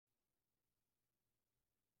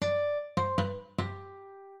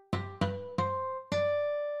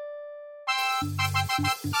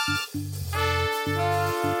Time for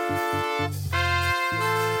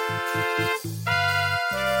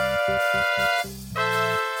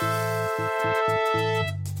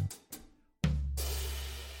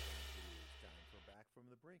Back from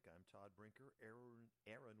the Brink. I'm Todd Brinker. Aaron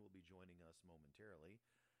will be joining us momentarily.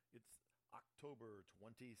 It's October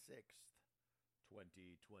 26th,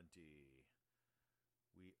 2020.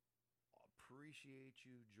 We appreciate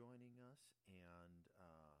you joining us and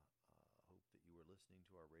hope that you were listening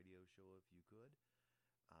to our radio show if you could.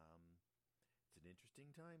 It's an interesting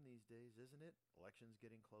time these days, isn't it? Elections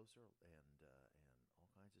getting closer and all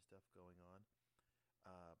kinds of stuff going on.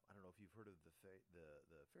 I don't know if you've heard of the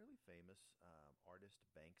fairly famous artist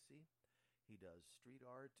Banksy. He does street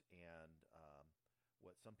art and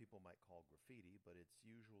what some people might call graffiti, but it's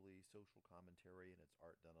usually social commentary and it's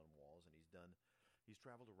art done on walls. And he's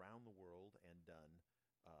traveled around the world and done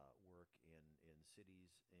work in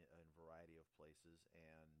cities in a variety of places.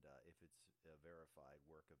 And if it's a verified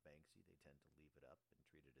work of Banksy, they tend to leave it up and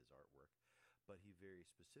treat it as artwork. But he very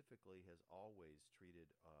specifically has always treated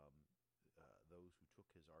those who took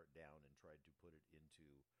his art down and tried to put it into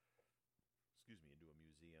a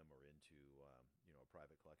museum or into a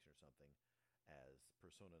private collection or something as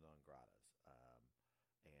persona non gratas.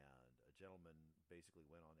 And a gentleman basically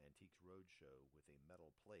went on Antiques Roadshow with a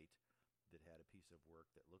metal plate that had a piece of work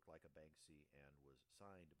that looked like a Banksy and was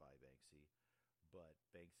signed by Banksy, but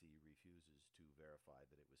Banksy refuses to verify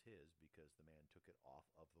that it was his because the man took it off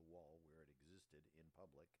of the wall where it existed in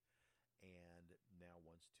public and now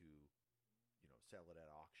wants to sell it at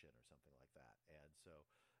auction or something like that. And so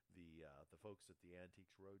the folks at the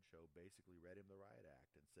Antiques Roadshow basically read him the riot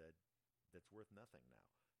act and said that's worth nothing now.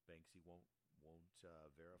 Banksy won't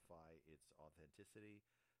verify its authenticity,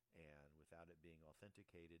 and without it being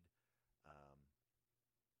authenticated,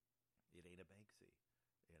 it ain't a Banksy.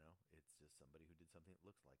 It's just somebody who did something that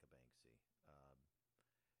looks like a Banksy.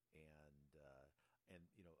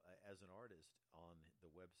 As an artist on the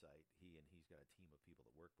website, he's got a team of people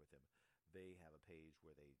that work with him. They have a page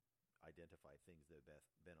where they identify things that have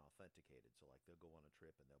been authenticated. So like they'll go on a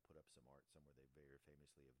trip and they'll put up some art somewhere. They very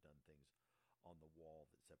famously have done things on the wall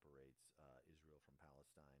that separates Israel from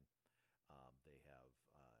Palestine. They have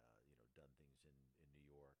done things in New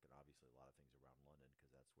York and obviously a lot of things around London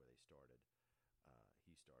because that's where they started.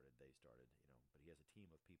 They started, but he has a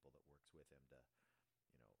team of people that works with him to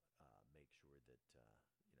make sure that they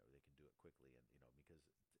can do it quickly, and because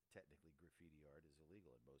technically graffiti art is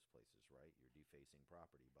illegal in most places, right? You're defacing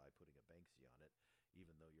property by putting a Banksy on it,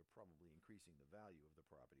 even though you're probably increasing the value of the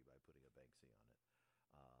property by putting a Banksy on it,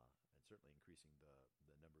 and certainly increasing the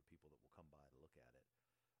number of people that will come by to look at it.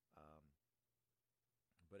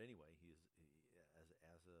 But anyway, he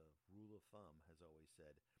as a rule of thumb has always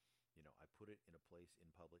said, I put it in a place in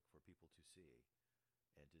public for people to see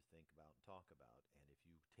and to think about and talk about. And if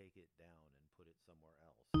you take it down and put it somewhere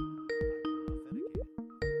else, I will authenticate it.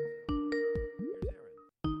 So here's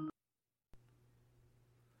Aaron.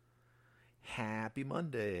 Happy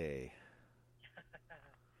Monday.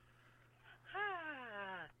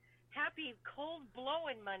 Happy cold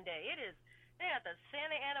blowing Monday. It is. They got the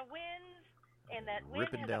Santa Ana winds, and that wind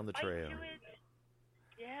ripping has down a the bite trail. to it.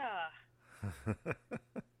 Yeah.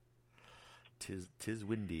 Tis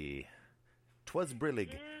windy. 'Twas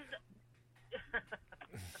brillig.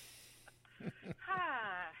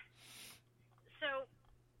 So,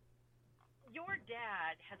 your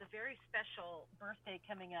dad has a very special birthday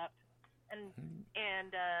coming up, and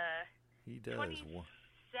he does.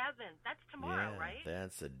 27th. That's tomorrow, right?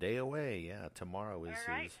 That's a day away. Yeah, tomorrow is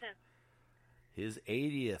All right, his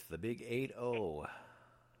 80th, the big 8-0.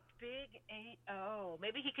 Big 8-0.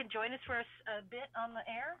 Maybe he can join us for a bit on the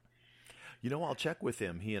air. I'll check with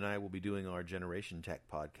him. He and I will be doing our Generation Tech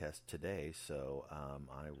podcast today, so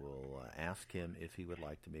I will ask him if he would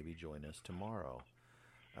like to maybe join us tomorrow.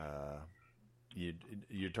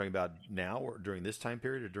 You're talking about now or during this time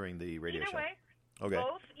period or during the radio show? Either way. Okay.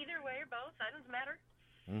 Both. Either way or both. That doesn't matter.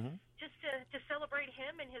 Mm-hmm. Just to celebrate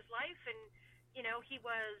him and his life. And, he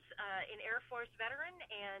was an Air Force veteran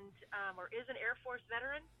or is an Air Force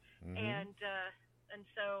veteran. Mm-hmm. And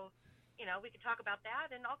so, we could talk about that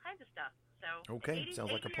and all kinds of stuff. So, okay, sounds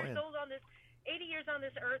like a plan. 80 years on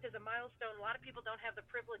this earth is a milestone. A lot of people don't have the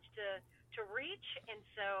privilege to reach, and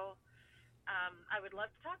so I would love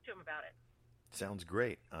to talk to him about it. Sounds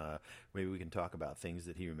great. Maybe we can talk about things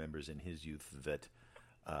that he remembers in his youth that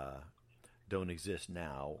don't exist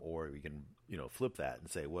now, or we can, flip that and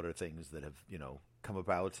say, what are things that have, come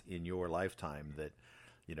about in your lifetime that,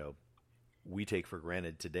 we take for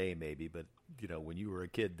granted today maybe, but, when you were a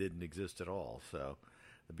kid didn't exist at all. So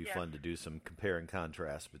it'd be Yes. fun to do some compare and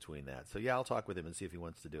contrast between that. So yeah, I'll talk with him and see if he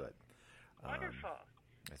wants to do it. Wonderful.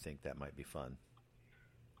 I think that might be fun.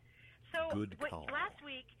 So Good call. last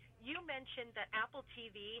week you mentioned that Apple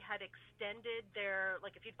TV had extended their,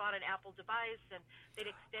 like if you bought an Apple device and they'd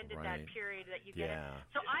extended that Right. period that you get it. Yeah.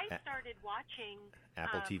 So I started watching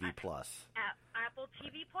Apple TV Plus. Apple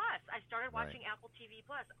TV Plus. I started Right. watching Apple TV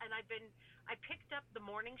Plus, and I picked up the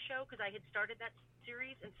morning show because I had started that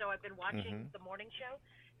series, and so I've been watching the morning show.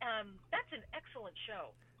 That's an excellent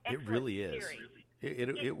show. It Excellent really is. series.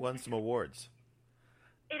 It won some awards.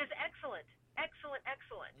 It is excellent. Excellent,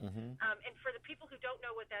 excellent. And for the people who don't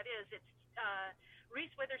know what that is, it's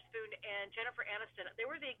Reese Witherspoon and Jennifer Aniston. They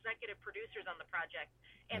were the executive producers on the project,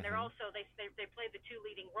 and they're also they played the two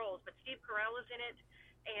leading roles. But Steve Carell is in it,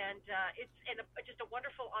 and it's just a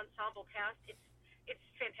wonderful ensemble cast. It's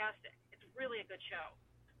fantastic. It's really a good show.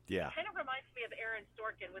 Yeah. It kind of reminds me of Aaron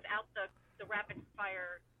Sorkin without the rapid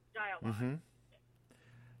fire dialogue.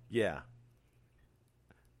 Yeah.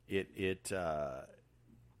 It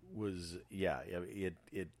was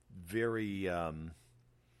it very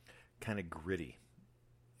kind of gritty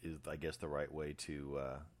is I guess the right way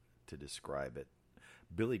to describe it.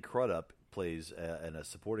 Billy Crudup plays in a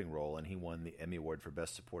supporting role, and he won the Emmy Award for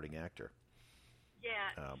Best Supporting Actor. Yeah,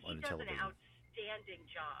 he on does television. an outstanding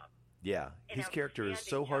job. Yeah, An his character is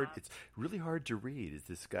so outstanding hard. job. It's really hard to read. Is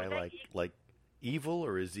this guy Well, that like evil,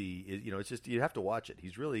 or is he? It's just you have to watch it.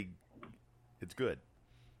 It's good.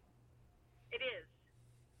 It is.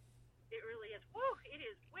 It really is. Woo! It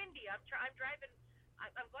is windy. I'm driving.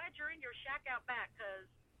 I'm glad you're in your shack out back because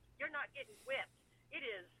you're not getting whipped. It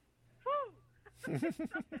is. Woo!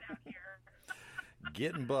 Something out here.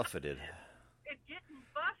 Getting buffeted, It's getting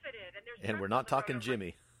buffeted, and there's. and we're trucks not on the road. talking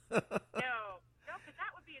Jimmy. No, because that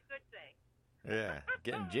would be a good thing. Yeah,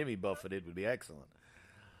 getting Jimmy buffeted would be excellent.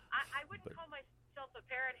 I wouldn't call myself a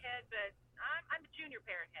parrot head, but I'm a junior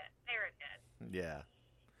parrot head. Yeah.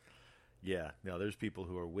 Yeah. No, there's people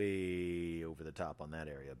who are way over the top on that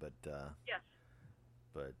area, but Yes.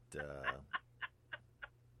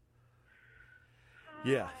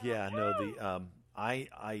 yeah. No, the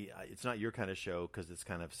I it's not your kind of show because it's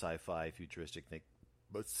kind of sci-fi, futuristic thing.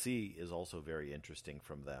 But C is also very interesting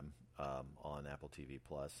from them on Apple TV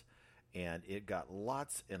Plus, and it got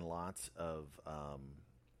lots and lots of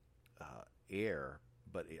air.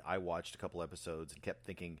 But I watched a couple episodes and kept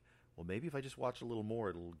thinking, well, maybe if I just watch a little more,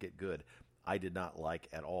 it'll get good. I did not like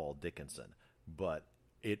at all Dickinson, but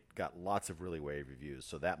it got lots of really rave reviews,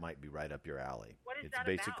 so that might be right up your alley. What is it's that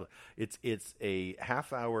basically about? it's a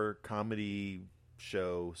half-hour comedy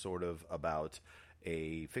show, sort of about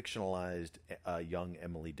a fictionalized young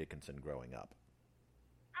Emily Dickinson growing up,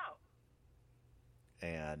 Oh.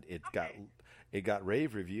 and it Okay. got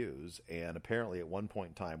rave reviews, and apparently at one point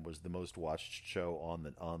in time was the most watched show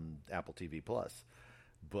on Apple TV Plus,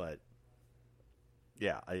 but.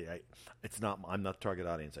 Yeah, it's not. I'm not the target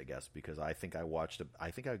audience, I guess, because I think I watched. I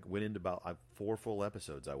think I went into about 4 full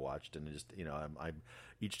episodes I watched, and just I'm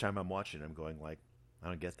each time I'm watching, I'm going like, I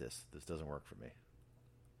don't get this. This doesn't work for me.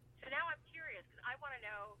 So now I'm curious because I want to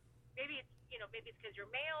know. Maybe it's because you're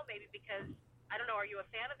male. Maybe because I don't know. Are you a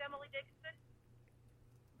fan of Emily Dickinson?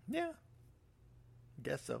 Yeah, I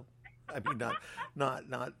guess so. I mean,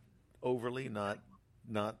 not overly, not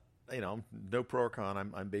no pro or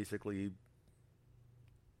con. I'm basically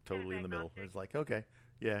totally in the middle. agnostic. It's like, okay,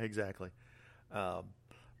 yeah, exactly.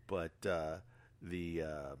 But the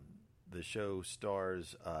show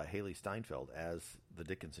stars Haley Steinfeld as the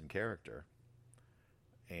Dickinson character,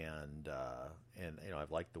 and I've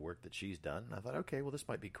liked the work that she's done. And I thought, okay, well, this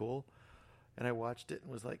might be cool. And I watched it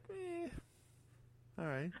and was like, all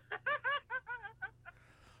right.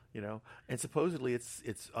 And supposedly it's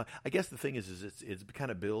I guess the thing is it's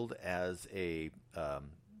kind of billed as a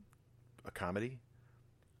comedy.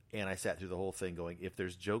 And I sat through the whole thing going, if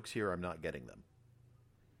there's jokes here, I'm not getting them.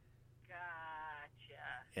 Gotcha.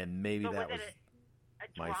 And maybe But that was was it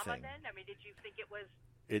a my drama thing. then? I mean, did you think it was?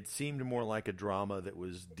 It seemed more like a drama that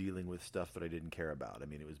was dealing with stuff that I didn't care about. I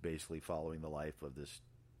mean, it was basically following the life of this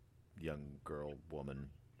young woman,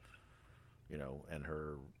 and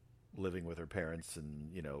her living with her parents,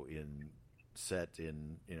 and in set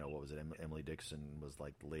in what was it? Emily Dickinson was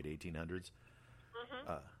like the late 1800s.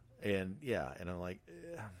 And I'm like,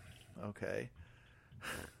 okay.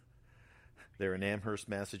 They're in Amherst,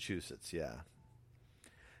 Massachusetts. Yeah.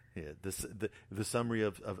 The summary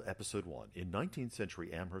of episode 1. In 19th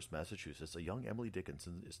century Amherst, Massachusetts, a young Emily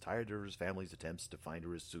Dickinson is tired of her family's attempts to find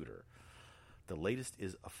her a suitor. The latest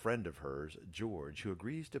is a friend of hers, George, who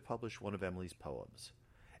agrees to publish one of Emily's poems.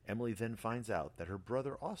 Emily then finds out that her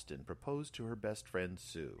brother Austin proposed to her best friend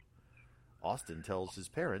Sue. Austin tells his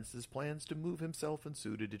parents his plans to move himself and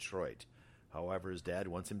Sue to Detroit. However, his dad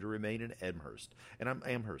wants him to remain in Amherst, and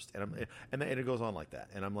and it goes on like that,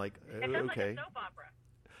 and I'm like, It sounds okay, like a soap opera.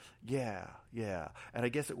 yeah, and I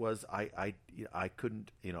guess it was I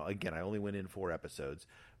couldn't, again, I only went in 4 episodes,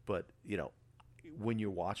 but when you're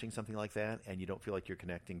watching something like that and you don't feel like you're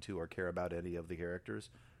connecting to or care about any of the characters,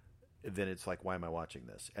 then it's like, why am I watching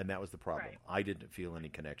this? And that was the problem. Right. I didn't feel any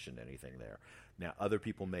connection to anything there. Now, other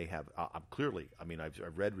people may have. I'm clearly. I mean,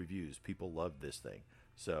 I've read reviews. People loved this thing.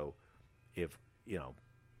 So, if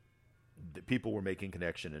the people were making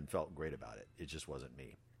connection and felt great about it, it just wasn't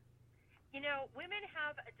me. Women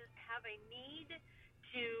have a need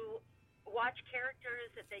to watch characters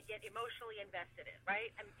that they get emotionally invested in,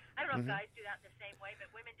 right? I don't know if guys do that the same way, but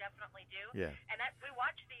women definitely do. Yeah. And we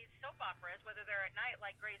watch these soap operas, whether they're at night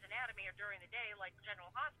like Grey's Anatomy or during the day like General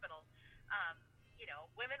Hospital.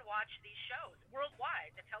 Women watch these shows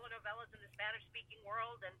worldwide, the telenovelas in the Spanish-speaking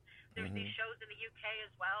world, and there's these shows in the UK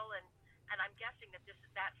as well. And I'm guessing that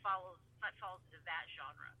that falls into that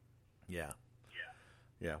genre. Yeah.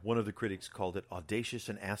 Yeah, one of the critics called it audacious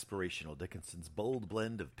and aspirational. Dickinson's bold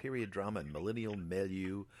blend of period drama and millennial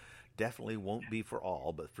milieu definitely won't be for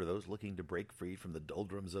all, but for those looking to break free from the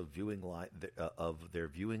doldrums of their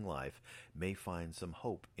viewing life, may find some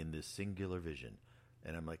hope in this singular vision.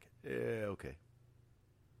 And I'm like, okay.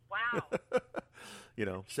 Wow.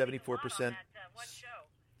 74%.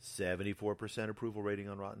 74% approval rating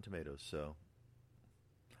on Rotten Tomatoes. So.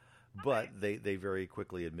 But they very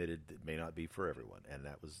quickly admitted it may not be for everyone, and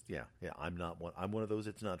that was I'm not one. I'm one of those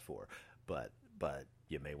it's not for, but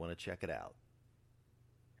you may want to check it out.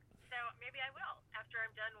 So maybe I will after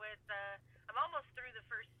I'm done with. I'm almost through the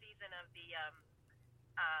first season of the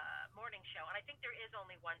morning show, and I think there is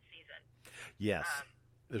only one season. Yes,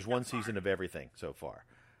 there's one season of everything so far.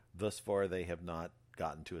 Thus far, they have not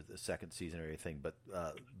gotten to the second season or anything. But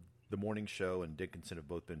the morning show and Dickinson have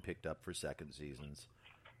both been picked up for second seasons.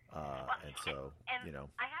 And so,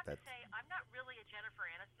 I have to say, I'm not really a Jennifer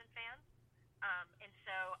Aniston fan. And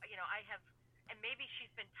so, I have, and maybe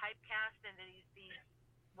she's been typecast in these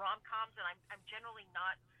rom-coms, and I'm generally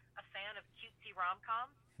not a fan of cutesy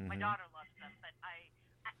rom-coms. My daughter loves them, but I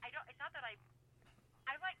don't, it's not that I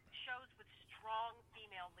like shows with strong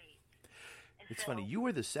female leads. It's funny. You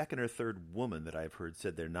were the second or third woman that I've heard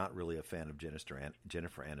said they're not really a fan of Jennifer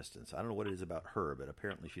Aniston. So I don't know what it is about her, but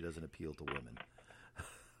apparently she doesn't appeal to women.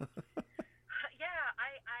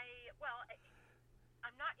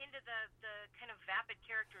 I'm not into the kind of vapid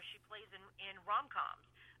character she plays in rom-coms,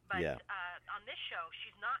 but on this show,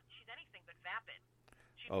 she's anything but vapid.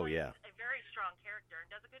 She plays a very strong character and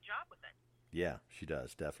does a good job with it. Yeah, she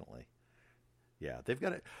does, definitely. Yeah, they've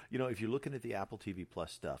got it. If you're looking at the Apple TV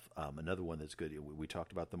Plus stuff, another one that's good, we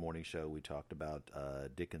talked about the morning show, we talked about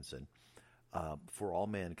Dickinson. For All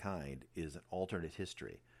Mankind is an alternate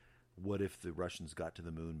history. What if the Russians got to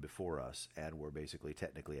the moon before us and were basically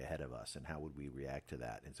technically ahead of us, and how would we react to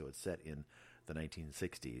that? And so it's set in the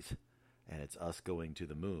 1960s, and it's us going to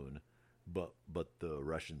the moon, but the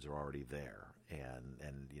Russians are already there, and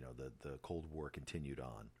the Cold War continued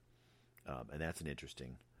on, and that's an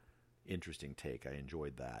interesting take. I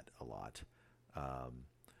enjoyed that a lot.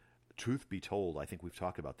 Truth Be Told, I think we've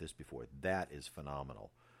talked about this before. That is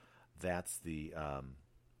phenomenal. That's the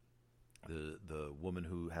woman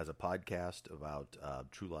who has a podcast about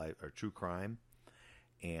true life or true crime,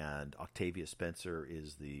 and Octavia Spencer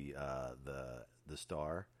is the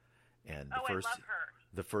star. And I love her.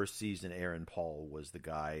 The first season, Aaron Paul was the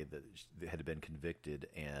guy that had been convicted,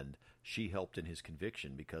 and she helped in his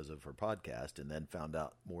conviction because of her podcast, and then found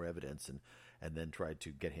out more evidence, and then tried to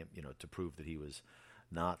get him, to prove that he was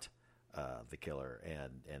not the killer.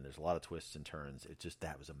 And there's a lot of twists and turns.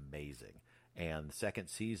 That was amazing. And the second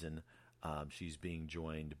season, she's being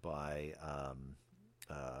joined by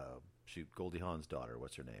Goldie Hawn's daughter.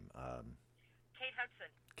 What's her name? Kate Hudson.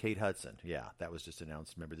 Kate Hudson. Yeah, that was just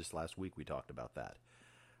announced. Remember, this last week we talked about that.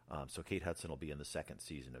 So Kate Hudson will be in the second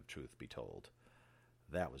season of Truth Be Told.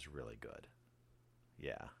 That was really good.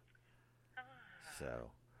 Yeah.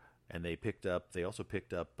 So, and they also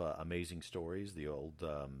picked up Amazing Stories, the old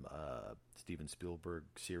Steven Spielberg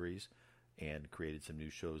series, and created some new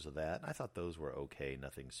shows of that. I thought those were okay,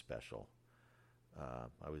 nothing special.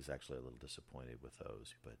 I was actually a little disappointed with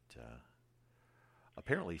those, but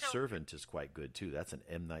apparently Servant is quite good too. That's an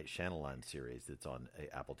M. Night Shyamalan series that's on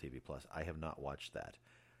Apple TV Plus. I have not watched that.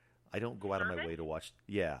 I don't go out of my way to watch.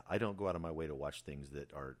 Yeah, I don't go out of my way to watch things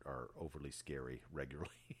that are overly scary regularly,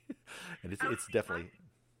 and it's definitely.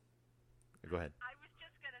 Go ahead. I was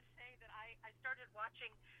just going to say that I started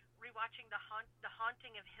rewatching the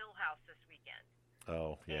Haunting of Hill House this weekend.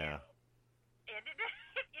 Oh yeah. And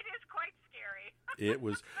it is quite scary. It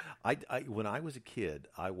was. I when I was a kid,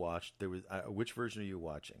 I watched. There was. Which version are you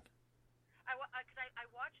watching? I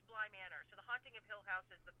watched Bly Manor. So The Haunting of Hill House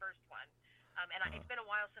is the first one. It's been a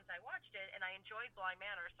while since I watched it, and I enjoyed Bly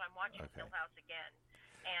Manor, so I'm watching Hill House again.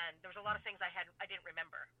 And there was a lot of things I didn't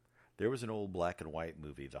remember. There was an old black and white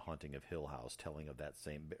movie, The Haunting of Hill House, telling of that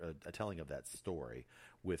story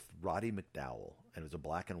with Roddy McDowall, and it was a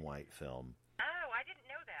black and white film. Oh, I didn't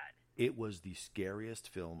know that. It was the scariest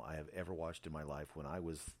film I have ever watched in my life. When I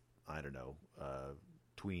was, I don't know,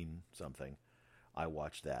 tween something, I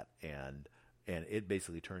watched that, and it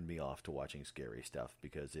basically turned me off to watching scary stuff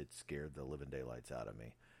because it scared the living daylights out of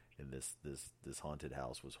me. And this haunted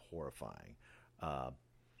house was horrifying.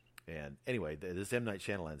 And anyway, this M. Night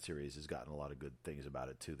Shyamalan series has gotten a lot of good things about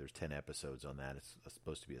it too. There's 10 episodes on that. It's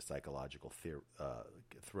supposed to be a psychological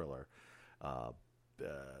thriller.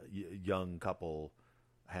 Young couple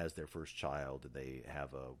has their first child, and they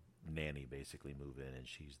have a nanny basically move in, and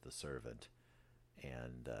she's the servant,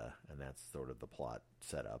 and that's sort of the plot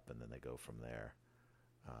setup, and then they go from there.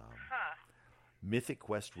 Mythic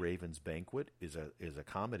Quest Raven's Banquet is a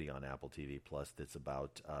comedy on Apple TV Plus that's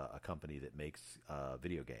about a company that makes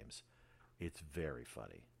video games. It's very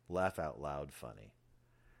funny, laugh out loud funny,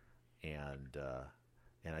 and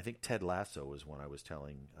I think Ted Lasso is one I was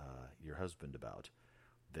telling your husband about.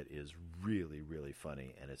 That is really, really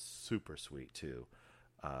funny, and it's super sweet too.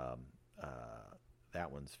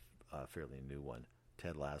 That one's a fairly new one.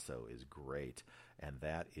 Ted Lasso is great, and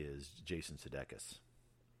that is Jason Sudeikis.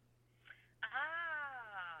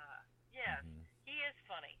 Yes, he is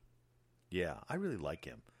funny. Yeah, I really like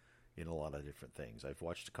him in a lot of different things. I've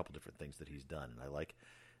watched a couple different things that he's done, and I like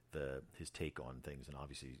his take on things. And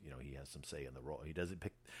obviously, he has some say in the role. He doesn't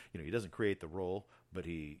pick, he doesn't create the role, but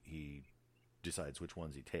he decides which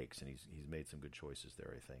ones he takes, and he's made some good choices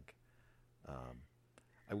there, I think.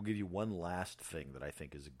 I will give you one last thing that I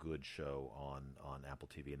think is a good show on Apple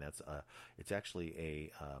TV, and that's it's actually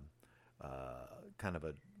a kind of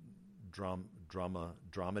a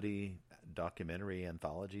dramedy documentary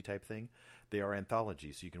anthology type thing. They are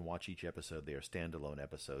anthologies, so you can watch each episode. They are standalone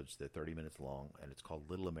episodes. They're 30 minutes long, and it's called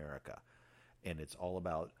Little America, and it's all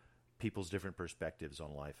about people's different perspectives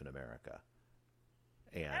on life in America.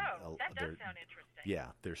 And that does sound interesting. Yeah,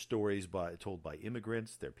 there's stories told by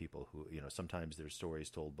immigrants. There are people who, sometimes there's stories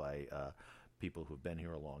told by people who've been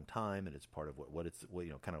here a long time, and it's part of what it's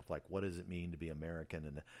kind of like, what does it mean to be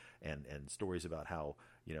American, and stories about how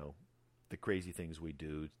the crazy things we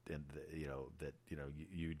do, and that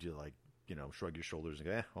you do, like shrug your shoulders and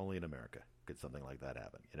go, only in America could something like that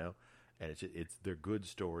happen, and it's they're good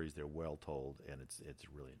stories, they're well told, and it's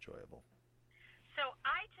really enjoyable. So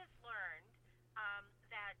I just learned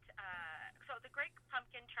that so the Great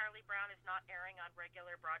Pumpkin Charlie Brown is not airing on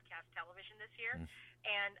regular broadcast television this year,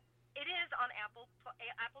 and it is on Apple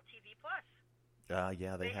TV Plus.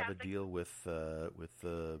 Yeah, they have a deal with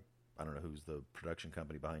the I don't know who's the production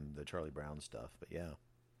company behind the Charlie Brown stuff, but yeah,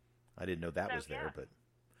 I didn't know that was there. But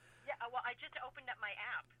yeah, well, I just opened up my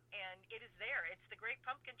app and it is there. It's the Great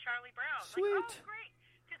Pumpkin Charlie Brown. Sweet. Like, oh, great,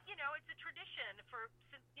 because it's a tradition for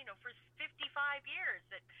 55 years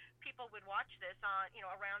that people would watch this on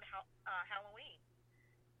around Halloween.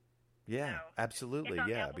 Yeah, absolutely. It's on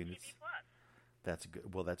yeah, Apple TV Plus. That's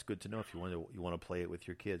good. Well, that's good to know if you want to play it with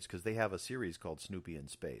your kids, because they have a series called Snoopy in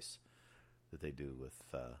Space that they do with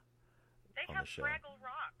they on have the show. Fraggle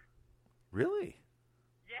Rock. Really?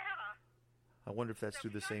 Yeah. I wonder if that's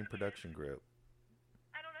through the same production group.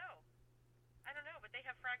 I don't know, but they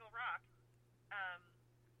have Fraggle Rock.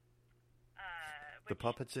 The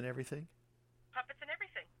puppets and everything? Puppets and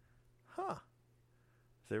everything. Huh.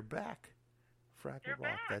 They're back. Fraggle Rock.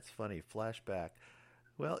 Back. That's funny. Flashback.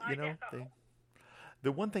 Well, I know.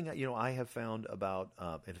 The one thing I have found about,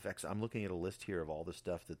 in fact, I'm looking at a list here of all the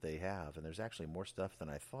stuff that they have, and there's actually more stuff than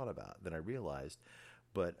I thought about, than I realized.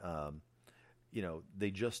 But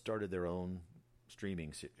they just started their own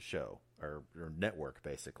streaming show or network,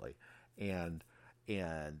 basically, and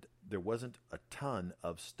there wasn't a ton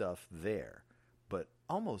of stuff there, but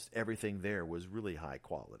almost everything there was really high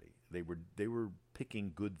quality. They were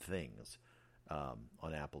picking good things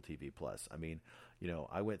on Apple TV Plus. I mean,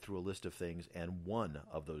 I went through a list of things, and one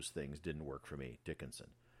of those things didn't work for me,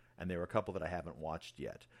 Dickinson. And there were a couple that I haven't watched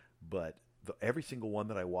yet. But every single one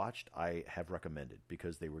that I watched, I have recommended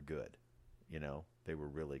because they were good. They were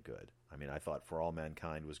really good. I mean, I thought For All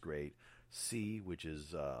Mankind was great. See, which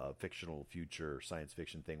is a fictional future science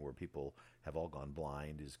fiction thing where people have all gone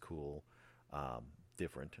blind, is cool.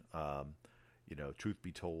 Different. Truth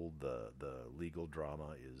Be Told, the legal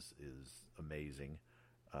drama is amazing.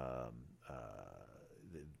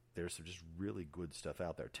 there's some just really good stuff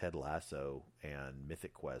out there. Ted Lasso and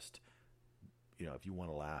Mythic Quest. If you want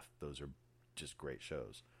to laugh, those are just great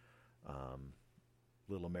shows.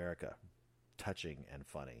 Little America, touching and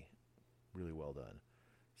funny, really well done.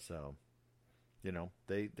 So,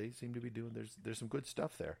 they seem to be doing. There's some good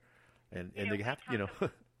stuff there, and they have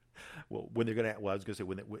Well, when they're gonna, I was gonna say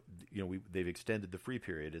they've extended the free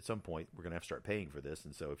period. At some point, we're gonna have to start paying for this,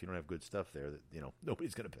 and so if you don't have good stuff there,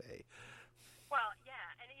 nobody's gonna pay. Well,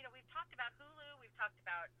 yeah, and we've talked about Hulu, we've talked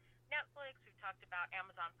about Netflix, we've talked about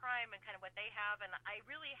Amazon Prime and kind of what they have, and I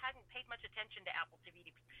really hadn't paid much attention to Apple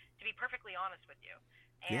TV to be perfectly honest with you.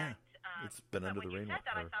 And, it's been under the radar. When you said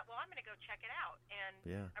that, I thought, well, I'm going to go check it out, and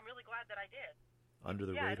I'm really glad that I did. Under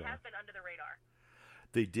the radar. Yeah, it has been under the radar.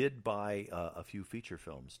 They did buy a few feature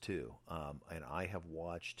films too, and I have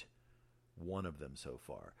watched one of them so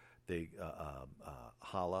far.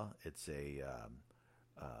 Hala.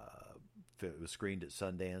 It was screened at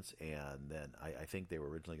Sundance, and then I think they were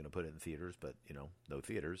originally going to put it in theaters, but no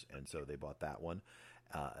theaters, and so they bought that one.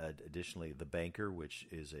 Additionally, The Banker, which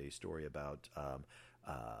is a story about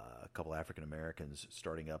a couple African Americans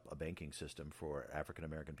starting up a banking system for African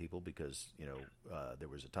American people because there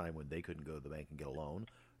was a time when they couldn't go to the bank and get a loan,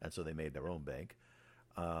 and so they made their own bank.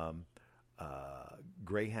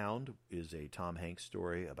 Greyhound is a Tom Hanks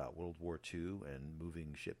story about World War II and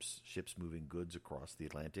moving ships moving goods across the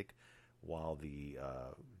Atlantic while the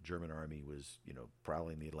German army was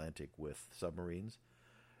prowling the Atlantic with submarines.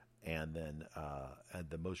 And then and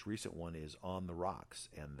the most recent one is On the Rocks,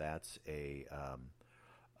 and that's a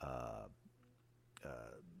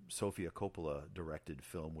Sofia Coppola directed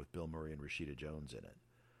film with Bill Murray and Rashida Jones in it.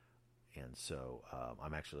 And so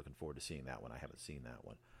I'm actually looking forward to seeing that one. I haven't seen that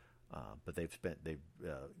one. But they've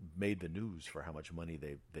made the news for how much money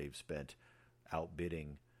they've spent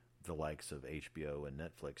outbidding the likes of HBO and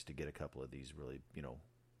Netflix to get a couple of these really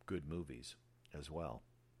good movies as well.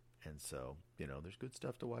 And so there's good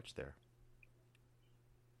stuff to watch there.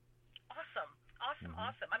 Awesome.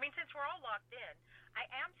 I mean, since we're all locked in, I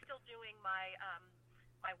am still doing my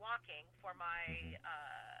my walking for my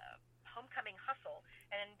homecoming hustle,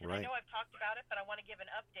 and right. I know I've talked about it, but I want to give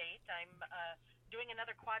an update. I'm doing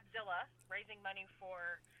another Quadzilla, raising money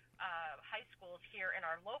for high schools here in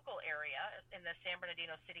our local area in the San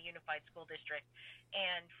Bernardino City Unified School District,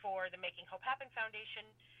 and for the Making Hope Happen Foundation.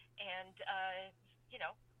 And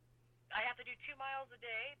I have to do 2 miles a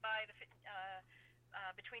day by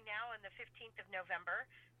between now and the 15th of November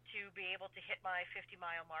to be able to hit my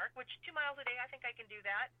 50-mile mark. Which 2 miles a day, I think I can do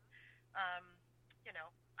that. I'm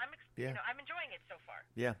enjoying it so far.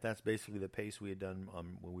 Yeah, that's basically the pace we had done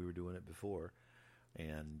when we were doing it before,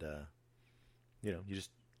 and you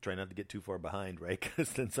just try not to get too far behind, right?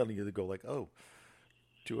 Because then suddenly you go like, oh,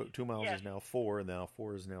 2 miles is now 4, and now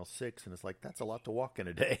 4 is now 6, and it's like that's a lot to walk in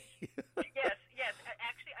a day. Yes.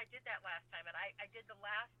 Actually, I did that last time, and I did the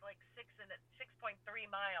last 6.3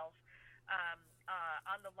 miles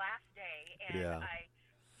on the last day, and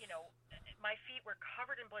my feet were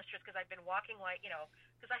covered in blisters because I've been walking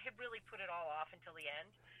because I had really put it all off until the end,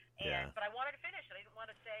 but I wanted to finish it. I didn't want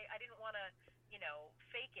to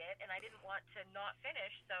fake it, and I didn't want to not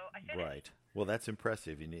finish, so I finished. Right. Well, that's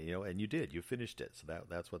impressive, and you did. You finished it, so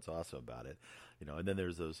that's what's awesome about it. And then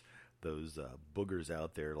there's those boogers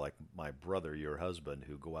out there like my brother, your husband,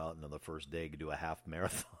 who go out and on the first day do a half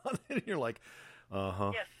marathon, and you're like,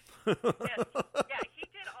 Yes. Yeah, he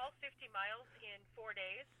did all 50 miles in 4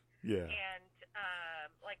 days. Yeah. And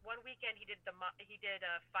one weekend he did a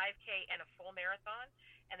 5K and a full marathon,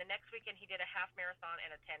 and the next weekend he did a half marathon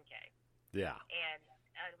and a 10K. Yeah. And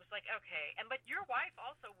it was like, okay. But your wife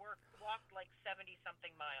also walked 70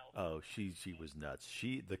 something miles. Oh, she was nuts.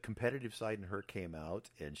 The competitive side in her came out,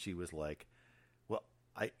 and she was like, well,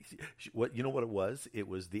 you know what it was? It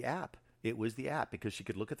was the app. It was the app because she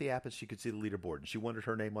could look at the app and she could see the leaderboard, and she wanted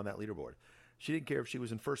her name on that leaderboard. She didn't care if she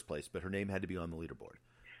was in first place, but her name had to be on the leaderboard.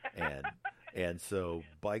 And so,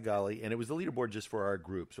 by golly, and it was the leaderboard just for our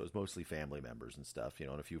group, so it was mostly family members and stuff,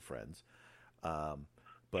 and a few friends.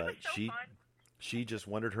 But she just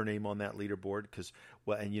wanted her name on that leaderboard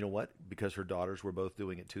and you know what? Because her daughters were both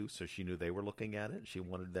doing it too, so she knew they were looking at it. She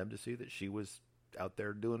wanted them to see that she was out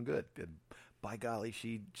there doing good. And by golly,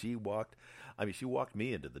 she walked. I mean, she walked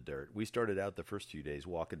me into the dirt. We started out the first few days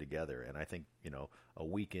walking together, and I think a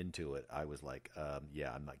week into it, I was like,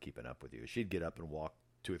 "Yeah, I'm not keeping up with you." She'd get up and walk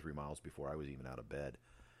 2 or 3 miles before I was even out of bed,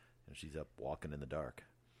 and she's up walking in the dark.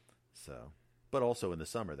 So, but also in the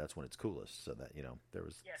summer, that's when it's coolest. So that there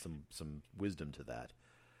was some wisdom to that.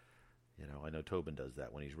 I know Tobin does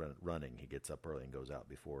that when he's running. He gets up early and goes out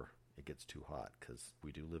before it gets too hot because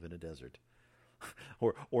we do live in a desert.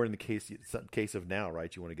 or in the case of now,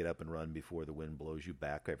 right? You want to get up and run before the wind blows you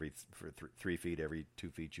back for 3 feet every 2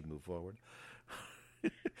 feet you move forward.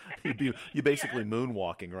 You basically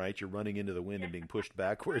moonwalking, right? You're running into the wind and being pushed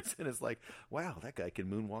backwards, and it's like, wow, that guy can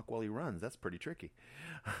moonwalk while he runs. That's pretty tricky.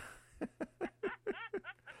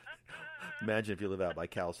 Imagine if you live out by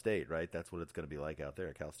Cal State, right? That's what it's going to be like out there.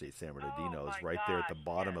 Cal State San Bernardino is right there at the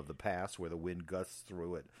bottom of the pass where the wind gusts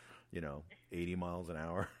through it, 80 miles an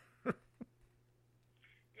hour.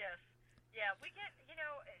 Yes. Yeah, we get,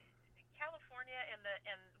 California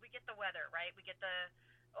and we get the weather, right? We get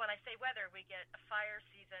when I say weather, we get a fire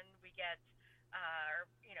season, we get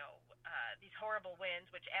these horrible winds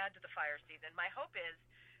which add to the fire season. My hope is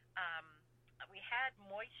we had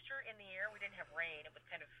moisture in the air. We didn't have rain. It was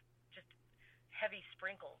kind of just heavy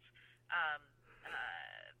sprinkles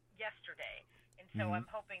yesterday, and so I'm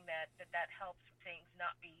hoping that helps things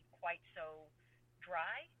not be quite so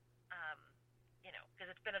dry, because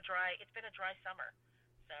it's been a dry summer,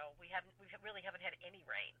 so we really haven't had any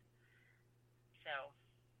rain. So,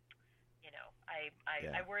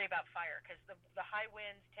 I worry about fire because the high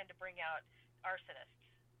winds tend to bring out arsonists.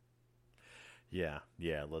 Yeah.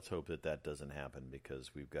 Let's hope that doesn't happen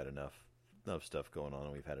because we've got enough stuff going on,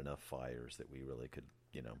 and we've had enough fires that we really could,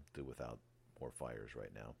 do without more fires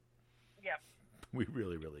right now. Yep. We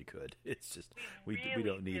really, really could. It's just we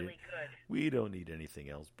don't need really it. Could. We don't need anything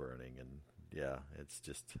else burning, and it's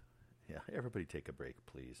just everybody take a break,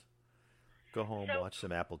 please. Go home, watch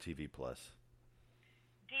some Apple TV Plus.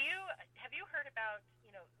 Have you heard about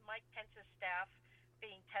Mike Pence's staff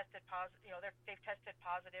being tested positive? They've tested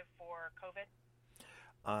positive for COVID.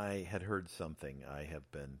 I had heard something. I have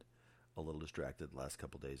been a little distracted the last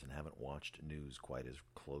couple of days and haven't watched news quite as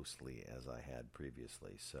closely as I had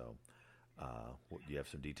previously. So, do you have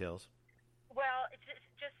some details? Well, it's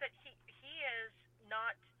just that he is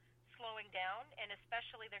not slowing down, and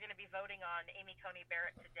especially they're going to be voting on Amy Coney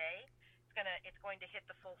Barrett today. It's going to hit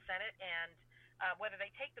the full Senate, and whether they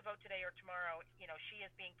take the vote today or tomorrow, she is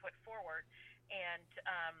being put forward, and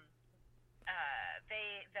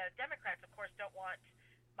the Democrats, of course, don't want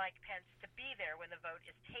Mike Pence to be there when the vote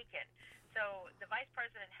is taken. So the vice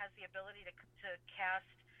president has the ability to cast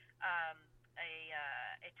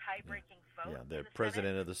a tie-breaking vote. Yeah, the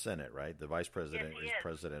president of the Senate, right? The vice president is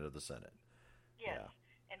president of the Senate. Yes.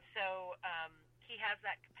 Yeah. And so he has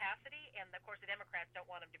that capacity, and of course the Democrats don't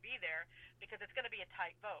want him to be there because it's going to be a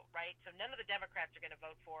tight vote, right? So none of the Democrats are going to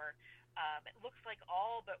vote for. It looks like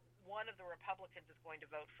all but one of the Republicans is going to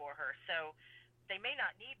vote for her. So they may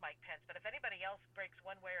not need Mike Pence, but if anybody else breaks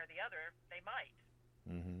one way or the other, they might.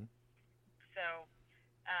 Mm-hmm. So,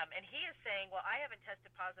 and he is saying, well, I haven't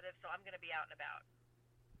tested positive, so I'm going to be out and about.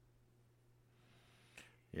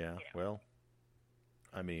 Yeah, well,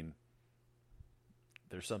 I mean,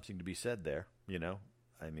 there's something to be said there,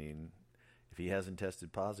 I mean, if he hasn't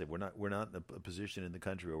tested positive, we're not in a position in the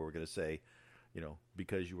country where we're going to say,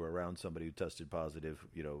 because you were around somebody who tested positive,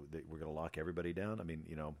 that we're going to lock everybody down. I mean,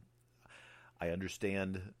 I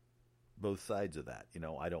understand both sides of that.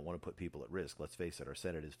 I don't want to put people at risk. Let's face it, our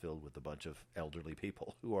Senate is filled with a bunch of elderly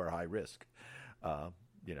people who are high risk,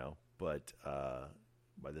 but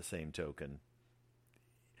by the same token,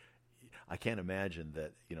 I can't imagine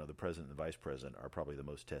that, the president and the vice president are probably the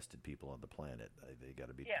most tested people on the planet. They got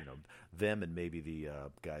to be, them and maybe the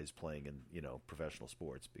guys playing in, professional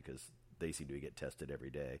sports because they seem to get tested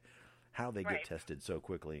every day. How they get tested so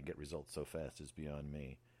quickly and get results so fast is beyond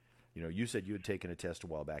me. You said you had taken a test a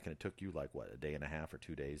while back, and it took you a day and a half or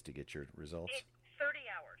 2 days to get your results? 30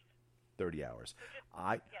 hours. 30 hours.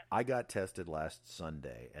 I got tested last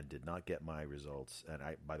Sunday and did not get my results, and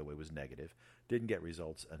I, by the way, was negative. Didn't get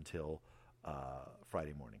results until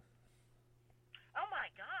Friday morning. Oh, my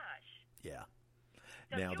gosh. Yeah.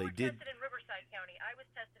 So now you they were did tested in Riverside County. I was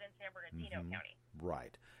tested in San Bernardino County.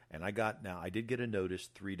 Right. And I did get a notice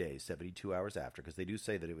 3 days, 72 hours after, because they do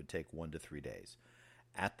say that it would take 1 to 3 days.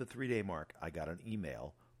 At the 3-day mark, I got an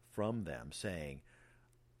email from them saying,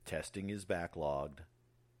 testing is backlogged.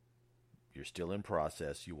 You're still in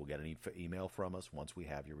process. You will get an email from us once we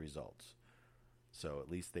have your results. So at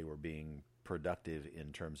least they were being productive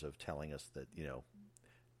in terms of telling us that,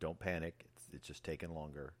 don't panic. It's just taking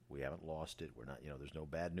longer. We haven't lost it. We're not, there's no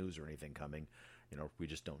bad news or anything coming. We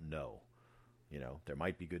just don't know. There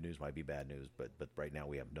might be good news, might be bad news, but right now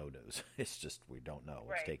we have no news. It's just we don't know.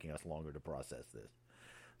 Right. It's taking us longer to process this.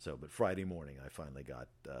 So, but Friday morning I finally got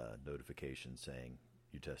notification saying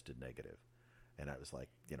you tested negative. And I was like,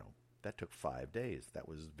 that took 5 days. That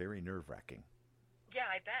was very nerve-wracking. Yeah,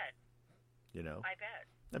 I bet. I bet.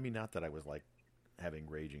 I mean, not that I was having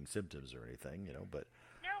raging symptoms or anything, but...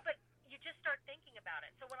 No, but you just start thinking about it.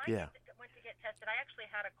 So when I went to get get tested. I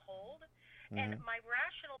actually had a cold, and my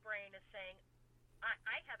rational brain is saying,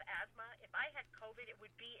 I have asthma. If I had COVID, it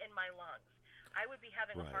would be in my lungs. I would be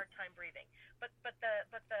having a hard time breathing. But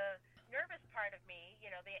the nervous part of me,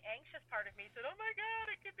 the anxious part of me said, "Oh my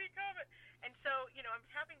God, it could be COVID." And so, I'm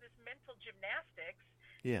having this mental gymnastics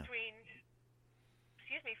between,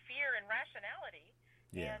 fear and rationality.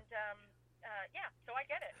 Yeah. And so I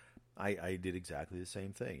get it. I did exactly the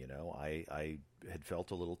same thing. I had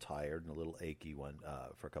felt a little tired and a little achy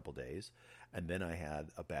for a couple days, and then I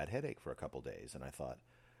had a bad headache for a couple days, and I thought,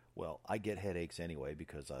 well, I get headaches anyway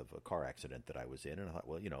because of a car accident that I was in, and I thought,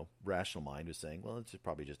 well, rational mind was saying, well, it's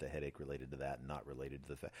probably just a headache related to that and not related to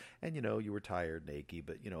the fact, and you were tired and achy,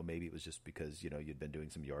 but maybe it was just because you'd been doing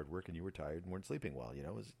some yard work and you were tired and weren't sleeping well.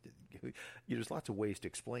 There's lots of ways to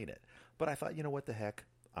explain it, but I thought, what the heck,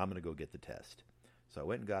 I'm going to go get the test. So I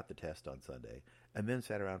went and got the test on Sunday and then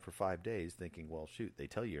sat around for 5 days thinking, well, shoot, they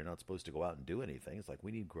tell you you're not supposed to go out and do anything. It's like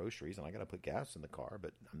we need groceries and I got to put gas in the car,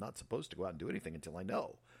 but I'm not supposed to go out and do anything until I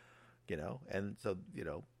know, And so,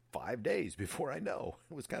 5 days before I know,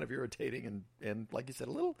 it was kind of irritating and like you said,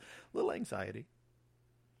 a little anxiety.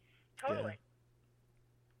 Totally.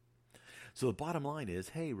 Yeah. So the bottom line is,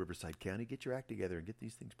 hey, Riverside County, get your act together and get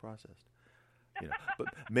these things processed.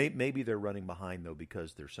 But maybe they're running behind, though,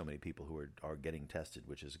 because there's so many people who are getting tested,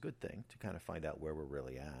 which is a good thing to kind of find out where we're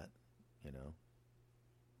really at, Yeah,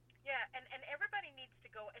 and everybody needs to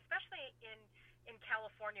go, especially in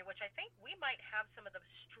California, which I think we might have some of the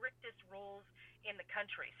strictest rules in the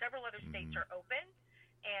country. Several other states are open,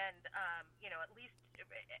 and, at least,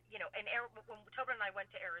 when Tobin and I went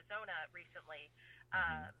to Arizona recently,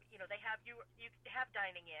 they have you have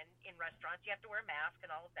dining in restaurants. You have to wear a mask and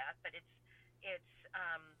all of that, but it's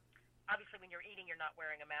obviously when you're eating, you're not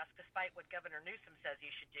wearing a mask, despite what Governor Newsom says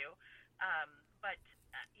you should do. But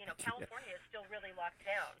California is still really locked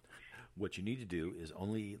down. What you need to do is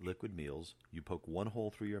only eat liquid meals. You poke one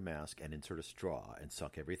hole through your mask and insert a straw and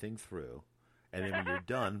suck everything through. And then when you're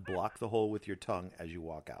done, block the hole with your tongue as you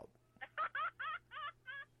walk out. I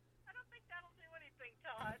don't think that'll do anything,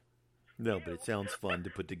 Todd. No, but it sounds fun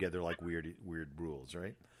to put together like weird rules,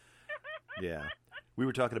 right? Yeah. We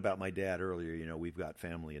were talking about my dad earlier. We've got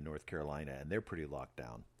family in North Carolina, and they're pretty locked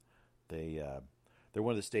down. They're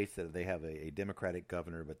one of the states that they have a Democratic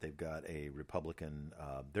governor, but they've got a Republican.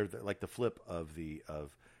 They're like the flip of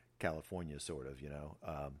California, sort of.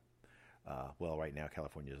 Well, right now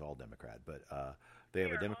California is all Democrat, but they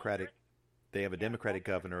have a Democratic. They have a Democratic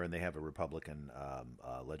governor, and they have a Republican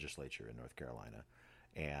legislature in North Carolina.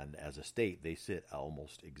 And as a state, they sit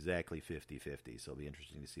almost exactly 50-50. So it'll be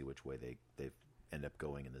interesting to see which way they end up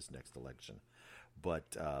going in this next election.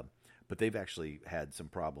 But they've actually had some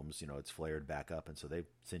problems. It's flared back up, and so they've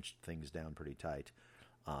cinched things down pretty tight.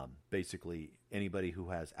 Basically, anybody who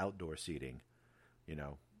has outdoor seating,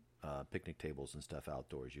 picnic tables and stuff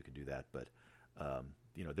outdoors, you can do that. But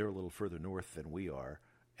they're a little further north than we are,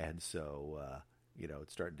 and so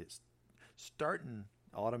it's starting.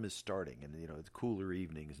 Autumn is starting, and it's cooler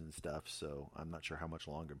evenings and stuff. So I'm not sure how much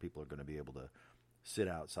longer people are going to be able to sit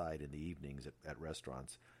outside in the evenings at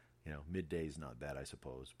restaurants. Midday is not bad, I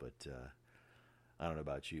suppose, but I don't know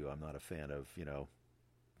about you. I'm not a fan of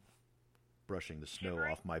brushing the snow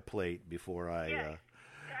off my plate before I. Yeah.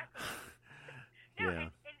 Exactly.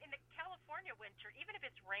 No, in the California winter, even if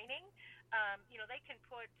it's raining, they can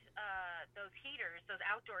put those heaters, those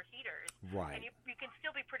outdoor heaters, right, and you can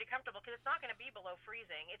still be pretty comfortable because it's not going to be below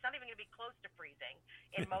freezing. It's not even going to be close to freezing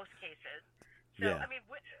in most cases. So, I mean,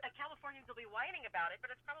 Californians will be whining about it,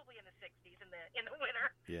 but it's probably in the 60s in the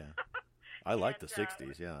winter. Yeah, I like the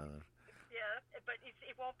 60s. Yeah. Yeah, but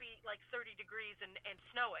it won't be like 30 degrees and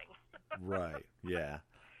snowing. Right. Yeah.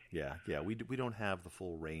 We don't have the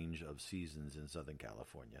full range of seasons in Southern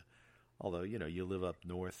California. Although, you live up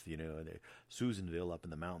north, Susanville up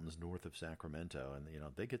in the mountains north of Sacramento, and,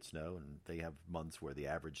 they get snow, and they have months where the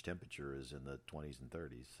average temperature is in the 20s and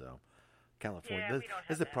 30s. So California,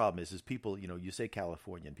 that's the problem is people, you say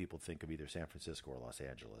California and people think of either San Francisco or Los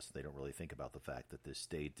Angeles. They don't really think about the fact that this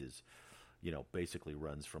state is, basically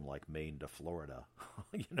runs from like Maine to Florida.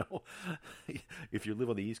 If you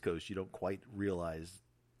live on the East Coast, you don't quite realize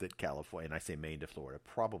that California, and I say Maine to Florida,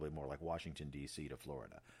 probably more like Washington, D.C. to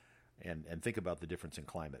Florida. And think about the difference in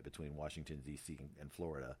climate between Washington, D.C. and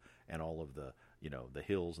Florida, and all of the, the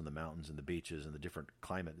hills and the mountains and the beaches and the different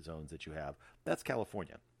climate zones that you have. That's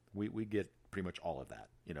California. We get pretty much all of that,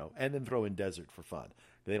 and then throw in desert for fun.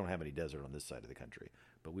 They don't have any desert on this side of the country,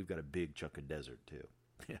 but we've got a big chunk of desert too.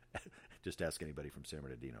 Just ask anybody from San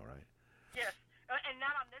Bernardino, right? Yes, and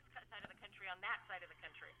not on this side of the country, on that side of the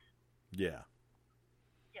country. Yeah.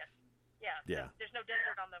 Yes. Yeah. Yeah. So there's no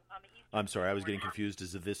desert on the east. I'm sorry, I was getting confused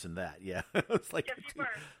as to this and that. Yeah. It's like Yes, you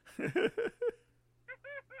were.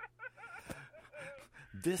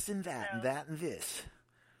 this and that and that and this.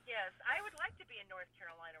 Yes, I would like to be in North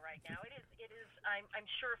Carolina right now. It is. I'm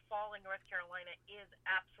sure fall in North Carolina is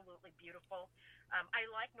absolutely beautiful. I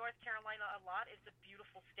like North Carolina a lot. It's a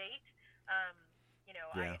beautiful state.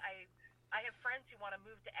 Yeah. I have friends who want to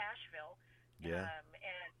move to Asheville. Yeah.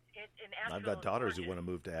 And Asheville. I've got daughters who want to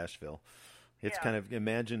move to Asheville. It's kind of,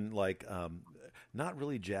 imagine like, not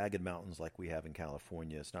really jagged mountains like we have in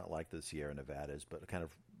California. It's not like the Sierra Nevadas, but kind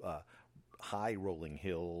of high rolling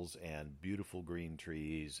hills and beautiful green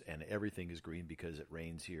trees, and everything is green because it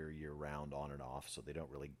rains here year round, on and off. So they don't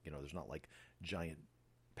really, there's not like giant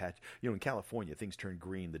patch. In California, things turn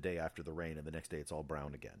green the day after the rain, and the next day it's all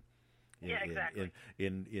brown again. Exactly.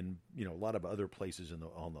 In a lot of other places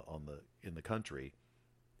in the country,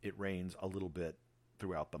 it rains a little bit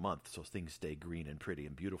throughout the month, so things stay green and pretty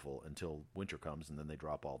and beautiful until winter comes, and then they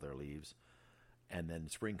drop all their leaves. And then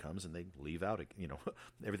spring comes and they leave out,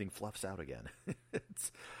 everything fluffs out again.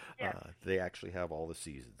 They actually have all the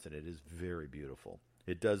seasons, and it is very beautiful.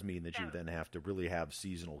 It does mean that you then have to really have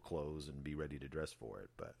seasonal clothes and be ready to dress for it.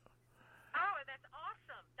 But that's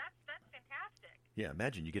awesome. That's fantastic. Yeah,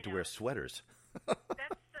 imagine you get to wear sweaters. That's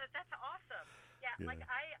awesome. Yeah, Yeah. like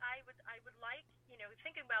I would like,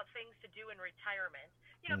 thinking about things to do in retirement,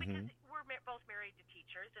 because we're both married to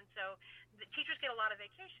teachers, and so the teachers get a lot of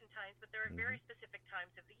vacation times, but there are very specific times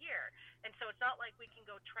of the year, and so it's not like we can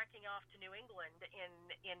go trekking off to New England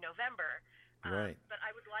in November. Right. But I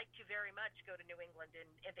would like to very much go to New England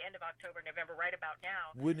at the end of October, November, right about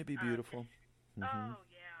now. Wouldn't it be beautiful? Oh,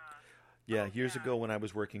 yeah. Yeah, years ago when I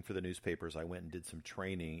was working for the newspapers, I went and did some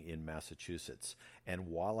training in Massachusetts. And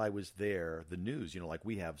while I was there, the news, like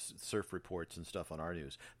we have surf reports and stuff on our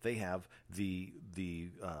news, they have the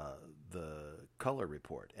color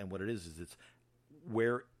report. And what it is it's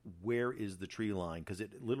where is the tree line? Because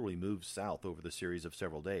it literally moves south over the series of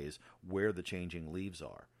several days where the changing leaves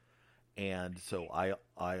are. And so I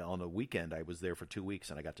on a weekend, I was there for 2 weeks,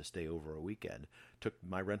 and I got to stay over a weekend. Took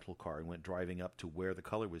my rental car and went driving up to where the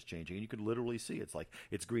color was changing, and you could literally see it's like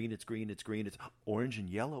it's green, it's green, it's green, it's orange and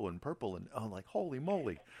yellow and purple, and I'm like, holy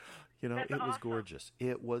moly, That's it was awesome. gorgeous.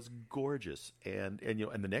 It was gorgeous, and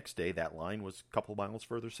the next day that line was a couple miles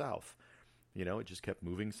further south. It just kept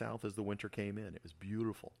moving south as the winter came in. It was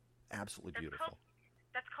beautiful, absolutely beautiful.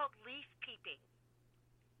 That's called leaf peeping.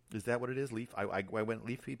 Is that what it is? Leaf? I went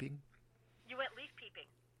leaf peeping. You went leaf peeping.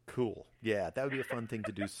 Cool. Yeah, that would be a fun thing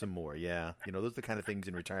to do some more. Yeah. Those are the kind of things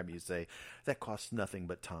in retirement you say, that costs nothing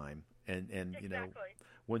but time. And Exactly.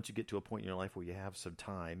 Once you get to a point in your life where you have some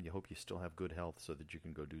time, you hope you still have good health so that you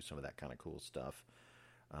can go do some of that kind of cool stuff.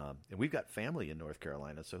 And we've got family in North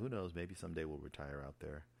Carolina, so who knows, maybe someday we'll retire out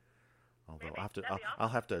there. Although Maybe. I'll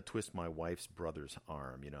have to twist my wife's brother's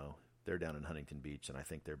arm, They're down in Huntington Beach, and I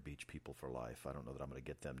think they're beach people for life. I don't know that I'm going to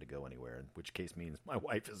get them to go anywhere, in which case means my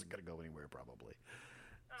wife isn't going to go anywhere probably.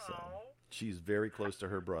 So she's very close to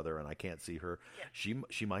her brother, and I can't see her. Yeah.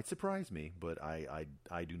 She might surprise me, but I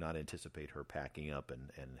do not anticipate her packing up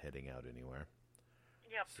and heading out anywhere.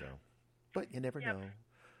 Yep. So, but you never know.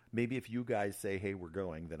 Maybe if you guys say, hey, we're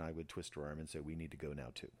going, then I would twist her arm and say, we need to go now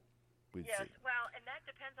too. We'd see. Well, and that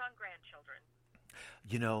depends on grandchildren.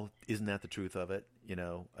 Isn't that the truth of it?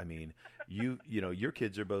 I mean, your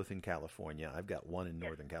kids are both in California. I've got one in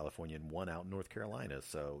Northern California and one out in North Carolina.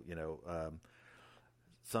 So,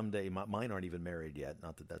 someday mine aren't even married yet.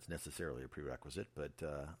 Not that that's necessarily a prerequisite, but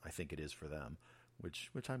I think it is for them, which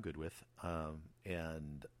I'm good with.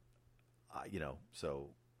 So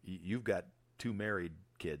you've got two married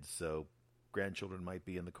kids, so grandchildren might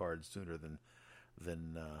be in the cards sooner than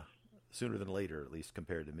later, at least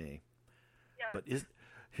compared to me. But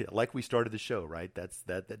like we started the show, right?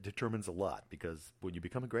 That determines a lot, because when you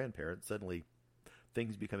become a grandparent, suddenly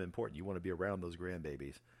things become important. You want to be around those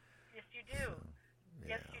grandbabies. Yes, you do. So,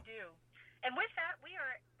 yeah. Yes, you do. And with that, we are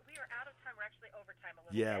out of time. We're actually overtime a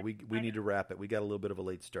little bit. Yeah, we need to wrap it. We got a little bit of a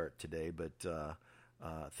late start today, but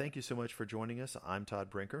thank you so much for joining us. I'm Todd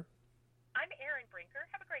Brinker. I'm Erin Brinker.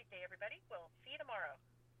 Have a great day, everybody. We'll see you tomorrow.